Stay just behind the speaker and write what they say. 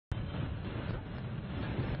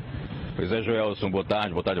Pois é, Joelson, boa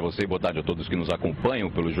tarde a você, boa tarde a todos que nos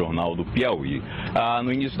acompanham pelo Jornal do Piauí.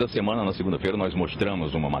 No início da semana, na segunda-feira, nós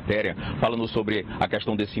mostramos uma matéria falando sobre a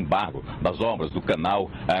questão desse embargo das obras do canal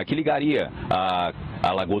que ligaria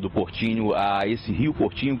a Lagoa do Portinho a esse rio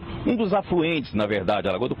Portinho, um dos afluentes, na verdade.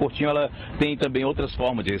 A Lagoa do Portinho ela tem também outras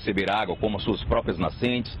formas de receber água, como as suas próprias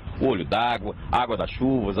nascentes, olho d'água, água das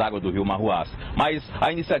chuvas, água do rio Marruás. Mas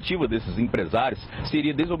a iniciativa desses empresários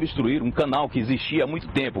seria desobstruir um canal que existia há muito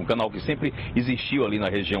tempo, um canal que sempre existiu ali na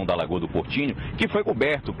região da Lagoa do Portinho, que foi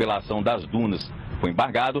coberto pela ação das dunas. Foi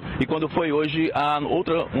embargado e quando foi hoje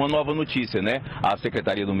uma nova notícia, né? A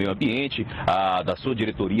Secretaria do Meio Ambiente, da sua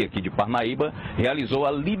diretoria aqui de Parnaíba, realizou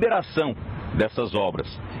a liberação dessas obras.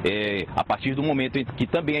 A partir do momento em que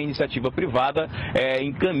também a iniciativa privada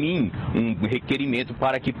encaminhe um requerimento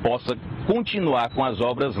para que possa continuar com as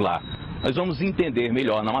obras lá. Nós vamos entender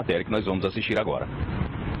melhor na matéria que nós vamos assistir agora.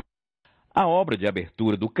 A obra de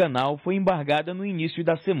abertura do canal foi embargada no início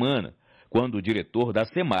da semana, quando o diretor da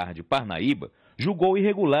Semam de Parnaíba julgou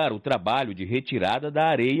irregular o trabalho de retirada da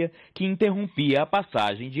areia que interrompia a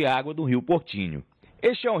passagem de água do rio Portinho.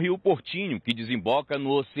 Este é o rio Portinho que desemboca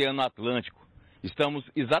no Oceano Atlântico. Estamos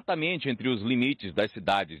exatamente entre os limites das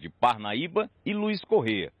cidades de Parnaíba e Luiz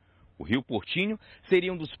Correia. O rio Portinho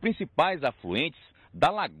seria um dos principais afluentes da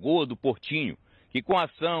Lagoa do Portinho, que com a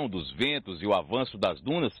ação dos ventos e o avanço das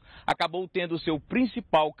dunas, acabou tendo seu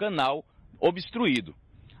principal canal obstruído.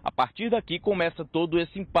 A partir daqui começa todo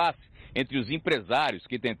esse impasse entre os empresários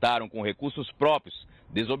que tentaram com recursos próprios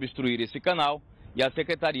desobstruir esse canal e a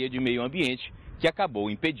Secretaria de Meio Ambiente, que acabou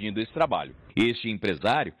impedindo esse trabalho. Este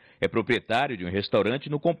empresário é proprietário de um restaurante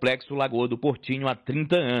no complexo Lagoa do Portinho há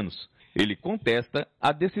 30 anos. Ele contesta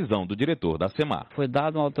a decisão do diretor da Semam. Foi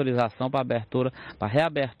dada uma autorização para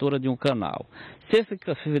reabertura de um canal.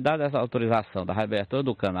 Se dada essa autorização da reabertura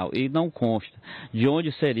do canal e não consta de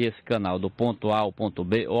onde seria esse canal, do ponto A ao ponto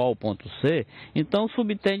B ou ao ponto C, então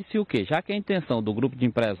subtende-se o quê? Já que a intenção do grupo de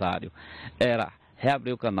empresário era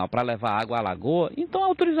reabrir o canal para levar água à lagoa, então a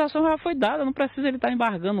autorização já foi dada, não precisa ele estar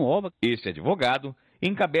embargando obra. Esse advogado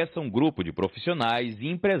encabeça um grupo de profissionais e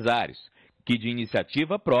empresários que, de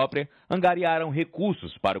iniciativa própria, angariaram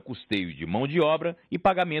recursos para o custeio de mão de obra e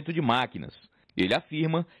pagamento de máquinas. Ele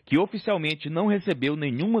afirma que oficialmente não recebeu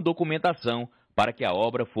nenhuma documentação para que a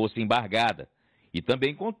obra fosse embargada e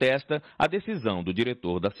também contesta a decisão do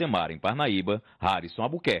diretor da Semam em Parnaíba, Harrison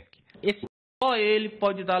Albuquerque. Só ele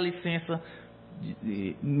pode dar licença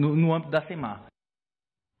no âmbito da Semam.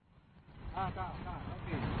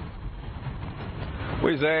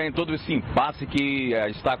 Pois é, em todo esse impasse que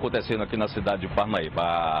está acontecendo aqui na cidade de Parnaíba,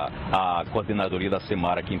 a coordenadoria da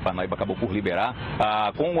Semam aqui em Parnaíba acabou por liberar,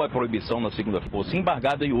 com a proibição na segunda-feira, fosse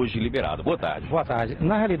embargada e hoje liberada. Boa tarde. Boa tarde.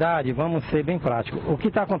 Na realidade, vamos ser bem práticos. O que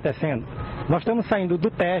está acontecendo? Nós estamos saindo do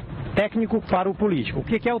técnico para o político. O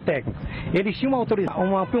que é o técnico? Eles tinham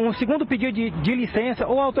um segundo pedido de licença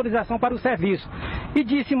ou autorização para o serviço. E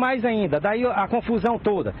disse mais ainda, daí a confusão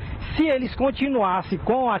toda. Se eles continuassem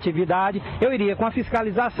com a atividade, eu iria com a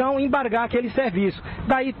fiscalização embargar aquele serviço.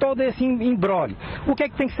 Daí todo esse imbróglio. O que é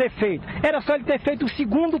que tem que ser feito? Era só ele ter feito o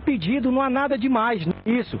segundo pedido, não há nada demais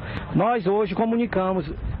nisso. Nós hoje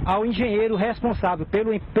comunicamos ao engenheiro responsável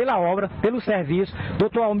pela obra, pelo serviço,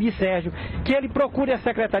 doutor Almir Sérgio, que ele procure a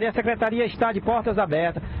secretaria está de portas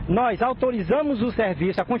abertas. Nós autorizamos o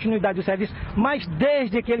serviço, a continuidade do serviço, mas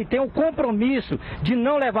desde que ele tenha o compromisso de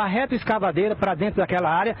não levar retroescavadeira para dentro daquela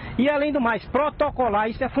área e, além do mais, protocolar.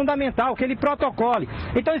 Isso é fundamental, que ele protocole.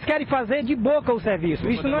 Então eles querem fazer de boca o serviço.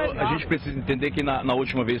 Isso não é... A gente precisa entender que na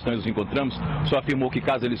última vez que nós nos encontramos, só afirmou que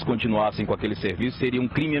caso eles continuassem com aquele serviço, seria um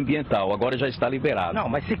crime ambiental. Agora já está liberado. Não,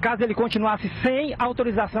 mas se caso ele continuasse sem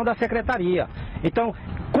autorização da secretaria. Então,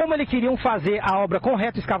 como eles queriam fazer a obra com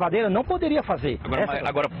retroescavadeira, não poderia fazer.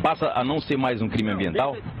 Agora passa a não ser mais um crime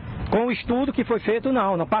ambiental? Com o estudo que foi feito,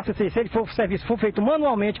 não passa a ser. Se o serviço for feito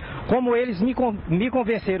manualmente, como eles me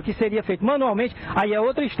convenceram que seria feito manualmente, aí é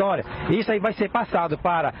outra história. Isso aí vai ser passado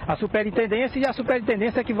para a superintendência e a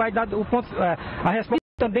superintendência que vai dar a resposta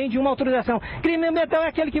também de uma autorização. Crime ambiental é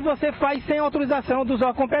aquele que você faz sem autorização dos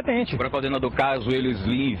órgãos competentes. Para coordenador, caso eles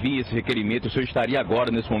lhe enviem esse requerimento, o senhor estaria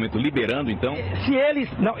agora, nesse momento, liberando, então? Se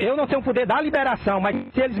eles... Não, eu não tenho o poder da liberação, mas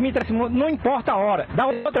se eles me entregam, não importa a hora. Da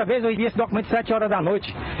outra vez eu enviei esse documento às 7 horas da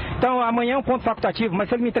noite. Então amanhã é um ponto facultativo, mas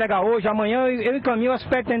se ele me entregar hoje, amanhã eu encaminho a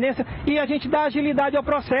superintendência e a gente dá agilidade ao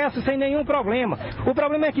processo sem nenhum problema. O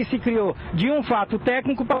problema é que se criou de um fato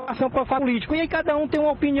técnico para passar para o fato político. E aí cada um tem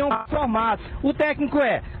uma opinião formada. O técnico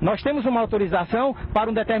nós temos uma autorização para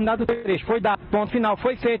um determinado trecho, foi dado, ponto final,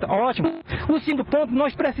 foi feito, ótimo. O segundo ponto,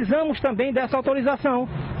 nós precisamos também dessa autorização,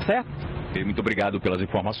 certo? Muito obrigado pelas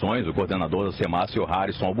informações, o coordenador da Semam, o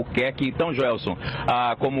Harrison Albuquerque. Então, Joelson,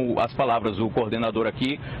 como as palavras do coordenador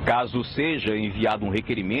aqui, caso seja enviado um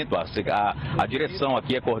requerimento, a direção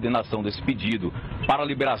aqui, a coordenação desse pedido para a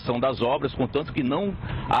liberação das obras, contanto que não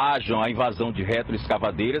hajam a invasão de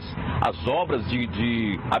retroescavadeiras, as obras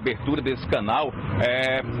de abertura desse canal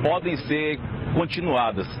podem ser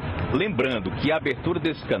continuadas. Lembrando que a abertura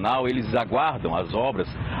desse canal, eles aguardam as obras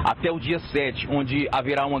até o dia 7, onde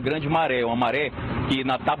haverá uma grande maré, uma maré que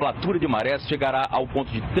na tablatura de marés chegará ao ponto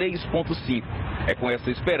de 3,5. É com essa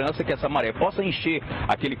esperança que essa maré possa encher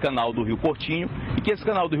aquele canal do Rio Portinho e que esse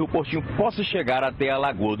canal do Rio Portinho possa chegar até a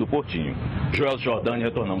Lagoa do Portinho. Joel Jordani,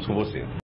 retornamos com você.